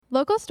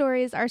Local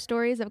Stories are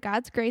stories of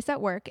God's grace at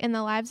work in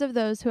the lives of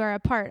those who are a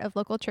part of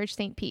Local Church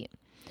St. Pete.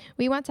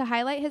 We want to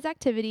highlight his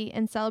activity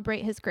and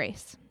celebrate his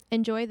grace.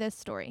 Enjoy this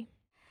story.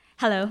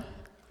 Hello,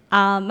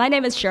 my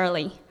name is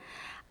Shirley.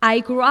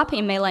 I grew up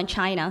in mainland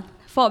China.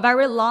 For a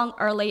very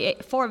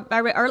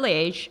early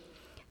age,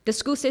 the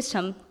school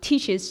system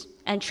teaches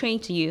and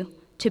trains you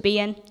to be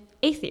an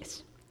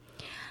atheist.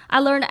 I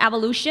learned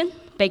evolution,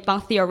 Big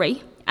Bang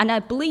theory, and I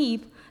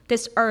believe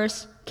this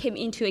earth came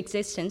into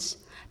existence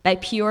by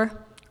pure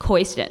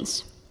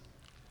coincidence.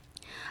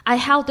 I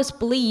held this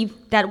belief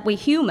that we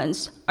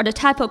humans are the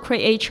type of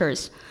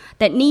creatures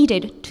that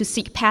needed to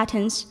seek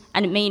patterns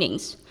and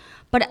meanings,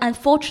 but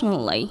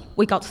unfortunately,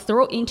 we got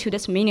thrown into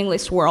this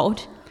meaningless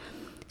world.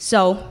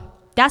 So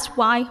that's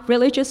why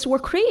religions were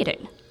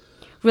created.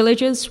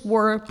 Religions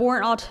were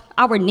born out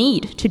of our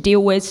need to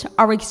deal with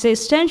our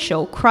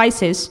existential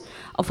crisis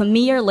of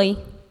merely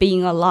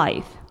being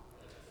alive.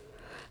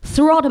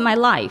 Throughout my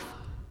life,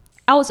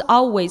 I was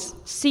always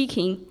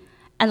seeking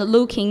and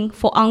looking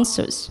for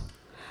answers,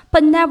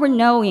 but never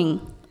knowing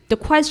the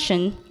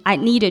question I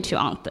needed to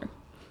answer.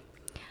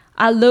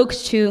 I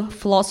looked to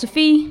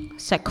philosophy,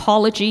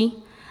 psychology,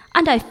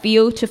 and I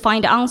failed to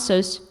find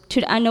answers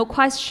to the unknown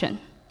question.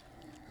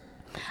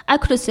 I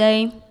could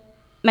say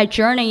my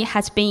journey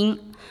has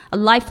been a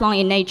lifelong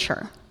in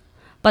nature,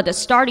 but the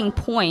starting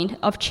point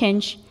of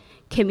change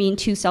came in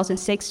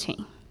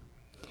 2016.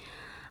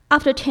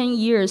 After 10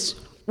 years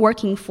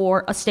working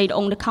for a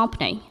state-owned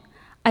company,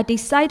 I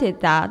decided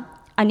that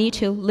I need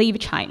to leave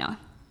China.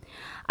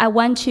 I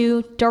went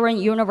to Durham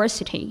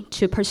University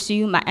to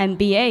pursue my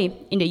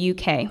MBA in the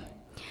UK.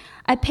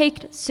 I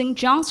picked St.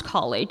 John's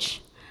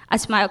College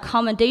as my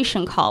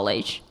accommodation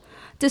college.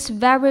 This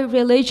very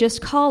religious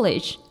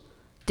college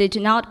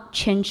did not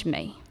change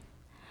me.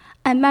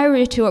 I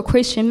married to a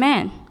Christian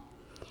man.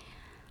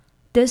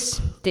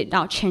 This did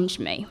not change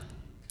me.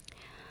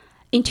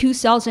 In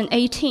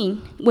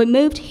 2018, we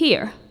moved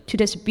here to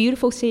this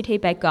beautiful city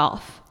by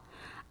Gulf.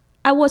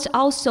 I was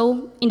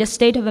also in a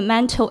state of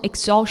mental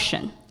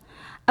exhaustion.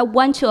 I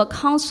went to a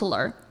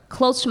counselor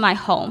close to my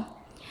home,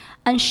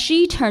 and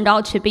she turned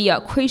out to be a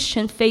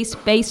Christian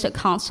faith-based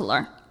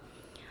counselor.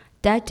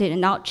 That did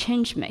not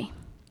change me.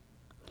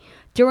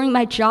 During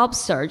my job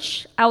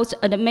search, I was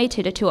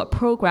admitted to a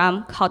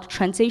program called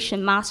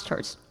Transition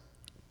Masters,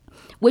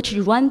 which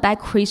is run by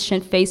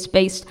Christian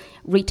faith-based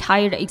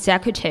retired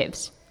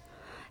executives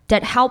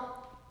that help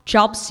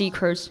job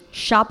seekers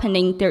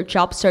sharpening their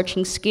job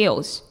searching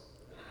skills.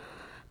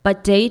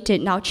 But they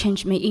did not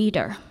change me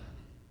either.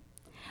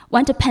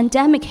 When the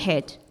pandemic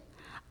hit,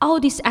 all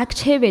these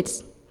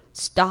activities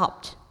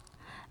stopped.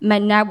 My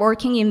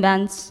networking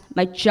events,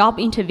 my job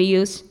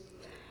interviews.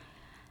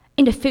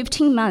 In the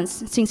 15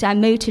 months since I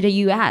moved to the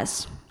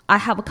US, I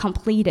have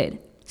completed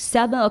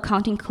 7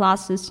 accounting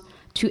classes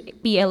to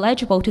be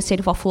eligible to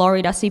sit for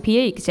Florida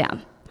CPA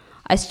exam.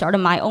 I started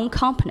my own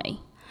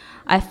company.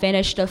 I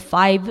finished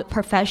 5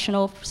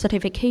 professional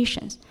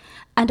certifications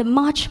and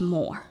much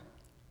more.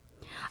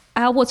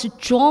 I was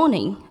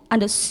drowning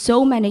under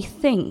so many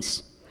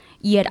things,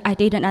 yet I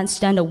didn't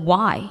understand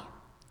why.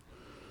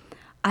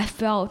 I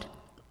felt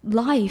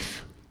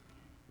life,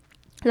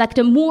 like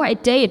the more I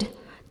did,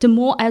 the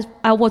more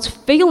I was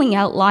feeling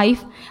out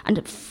life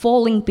and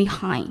falling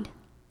behind.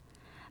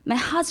 My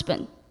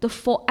husband, the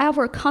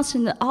forever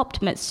constant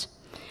optimist,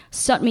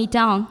 sat me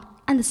down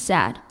and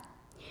said,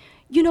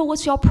 "You know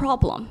what's your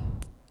problem?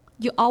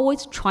 You're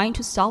always trying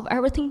to solve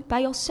everything by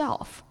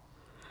yourself."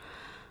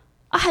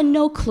 I had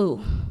no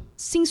clue.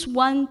 Since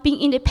when being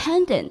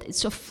independent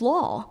is a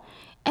flaw,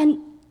 and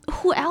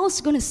who else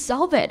is going to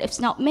solve it if it's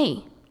not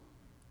me?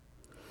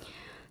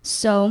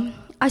 So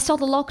I saw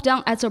the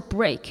lockdown as a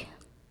break.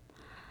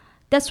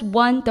 That's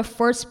when the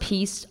first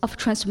piece of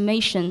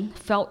transformation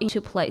fell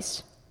into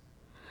place.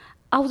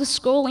 I was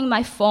scrolling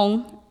my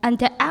phone, and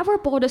the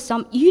ever-bothered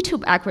some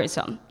YouTube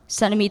algorithm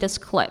sent me this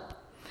clip.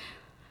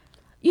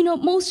 You know,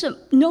 most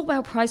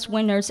Nobel Prize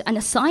winners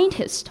and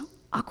scientists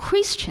are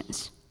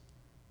Christians.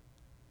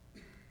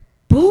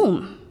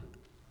 Boom.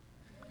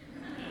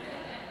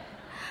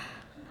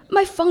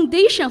 My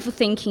foundation of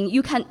thinking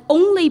you can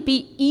only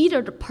be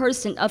either the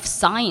person of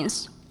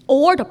science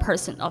or the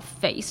person of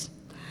faith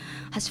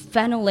has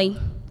finally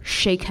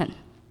shaken.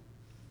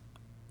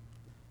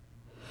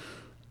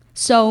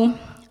 So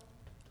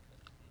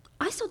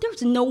I thought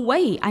there's no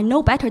way I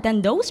know better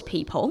than those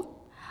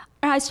people.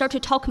 And I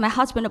started to talk to my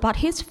husband about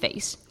his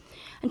faith.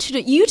 And to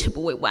the YouTube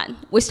we went.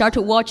 We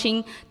started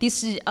watching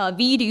these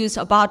videos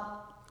about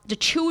the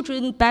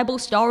children Bible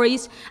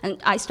stories, and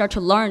I started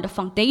to learn the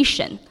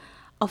foundation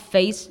of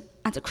faith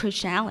and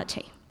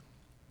Christianity.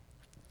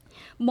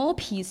 More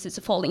pieces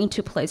fall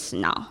into place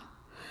now.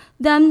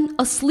 Then,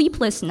 a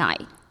sleepless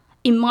night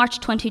in March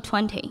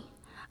 2020,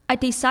 I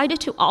decided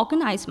to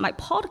organize my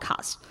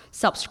podcast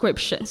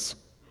subscriptions.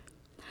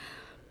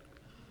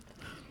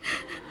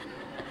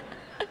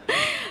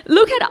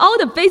 Look at all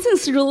the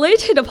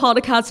business-related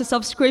podcast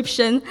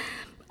subscription.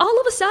 All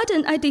of a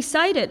sudden, I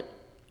decided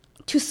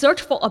to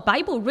search for a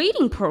Bible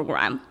reading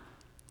program.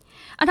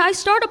 And I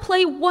started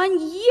play 1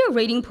 year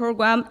reading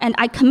program, and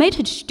I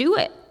committed to do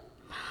it.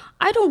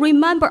 I don't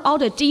remember all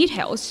the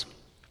details,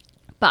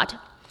 but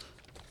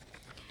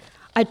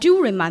I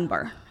do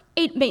remember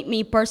it made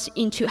me burst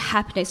into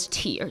happiness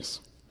tears.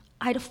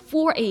 At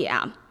 4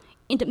 a.m.,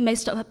 in the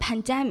midst of a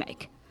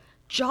pandemic,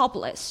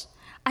 jobless,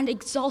 and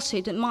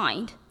exhausted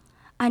mind,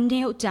 I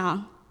knelt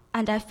down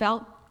and I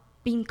felt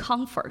being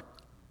comforted.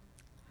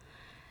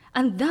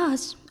 And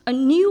thus, a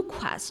new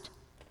quest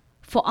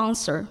for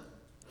answer.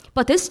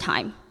 But this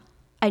time,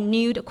 I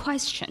knew the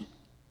question.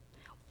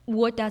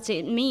 What does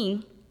it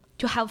mean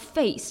to have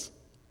faith?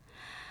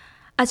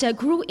 As I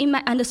grew in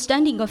my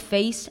understanding of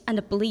faith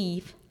and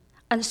belief,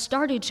 and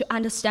started to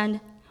understand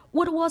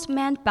what was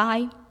meant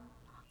by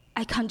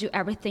I can't do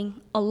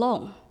everything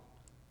alone.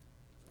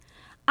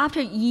 After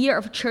a year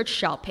of church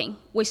shopping,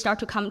 we started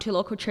to come to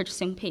local church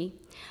St. P.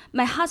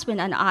 My husband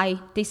and I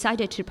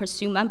decided to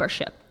pursue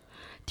membership.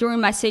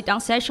 During my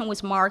sit-down session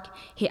with Mark,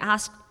 he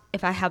asked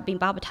if I have been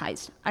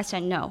baptized. I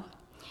said no.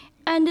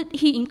 And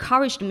he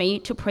encouraged me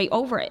to pray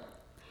over it.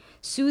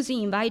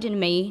 Susie invited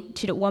me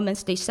to the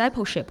women's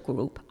discipleship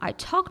group. I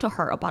talked to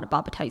her about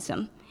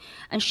baptism,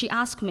 and she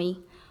asked me,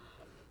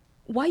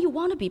 why you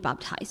want to be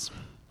baptized?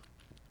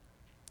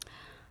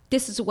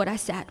 This is what I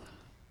said.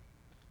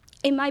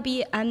 It might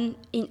be an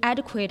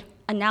inadequate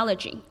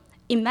analogy.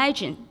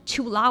 Imagine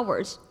two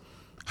lovers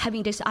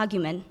having this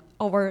argument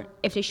over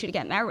if they should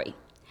get married.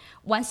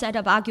 One side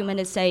of argument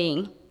is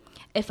saying,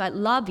 if I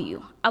love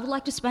you, I would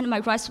like to spend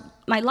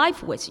my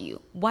life with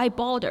you. Why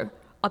bother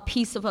a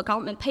piece of a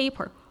government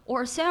paper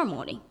or a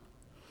ceremony?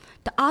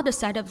 The other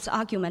side of this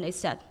argument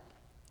is that,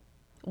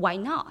 why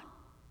not?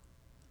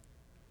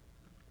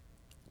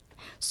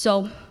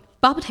 So,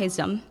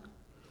 baptism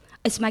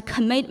is my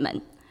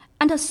commitment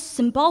and a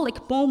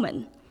symbolic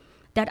moment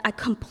that I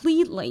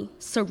completely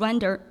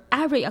surrender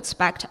every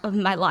aspect of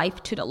my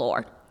life to the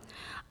Lord.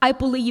 I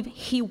believe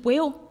He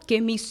will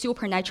give me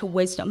supernatural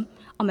wisdom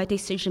on my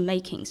decision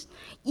makings,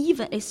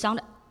 even if it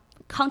sounded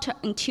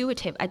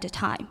counterintuitive at the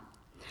time.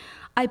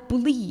 I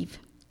believe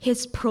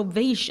His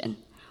provision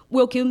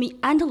will give me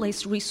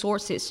endless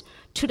resources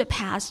to the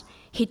path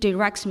He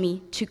directs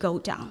me to go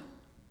down.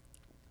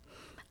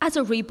 As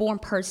a reborn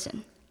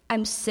person,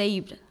 I'm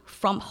saved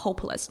from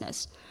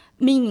hopelessness,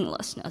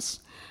 meaninglessness,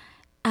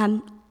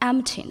 and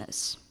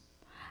emptiness.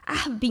 I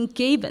have been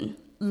given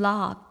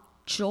love,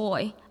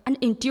 joy, and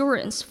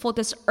endurance for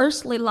this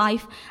earthly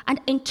life and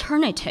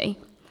eternity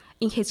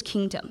in His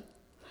kingdom.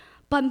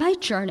 But my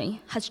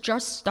journey has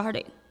just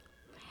started.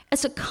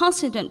 It's a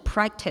constant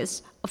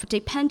practice of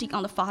depending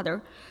on the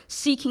Father,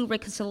 seeking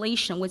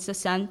reconciliation with the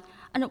Son,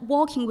 and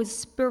walking with the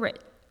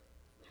Spirit.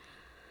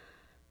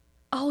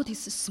 All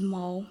these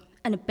small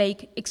and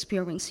big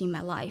experiences in my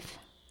life,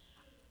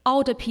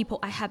 all the people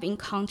I have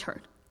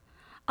encountered,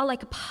 are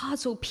like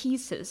puzzle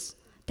pieces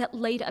that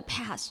laid a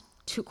path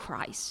to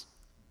Christ.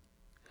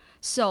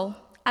 So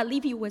I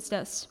leave you with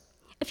this.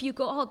 If you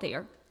go out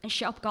there and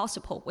share the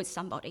gospel with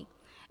somebody,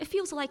 it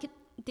feels like it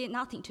did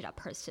nothing to that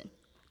person.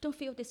 Don't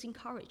feel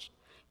discouraged,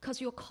 because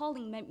your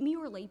calling may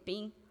merely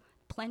be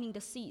planting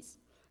the seeds.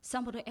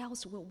 Somebody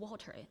else will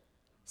water it.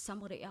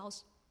 Somebody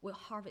else will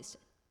harvest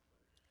it.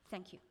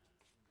 Thank you.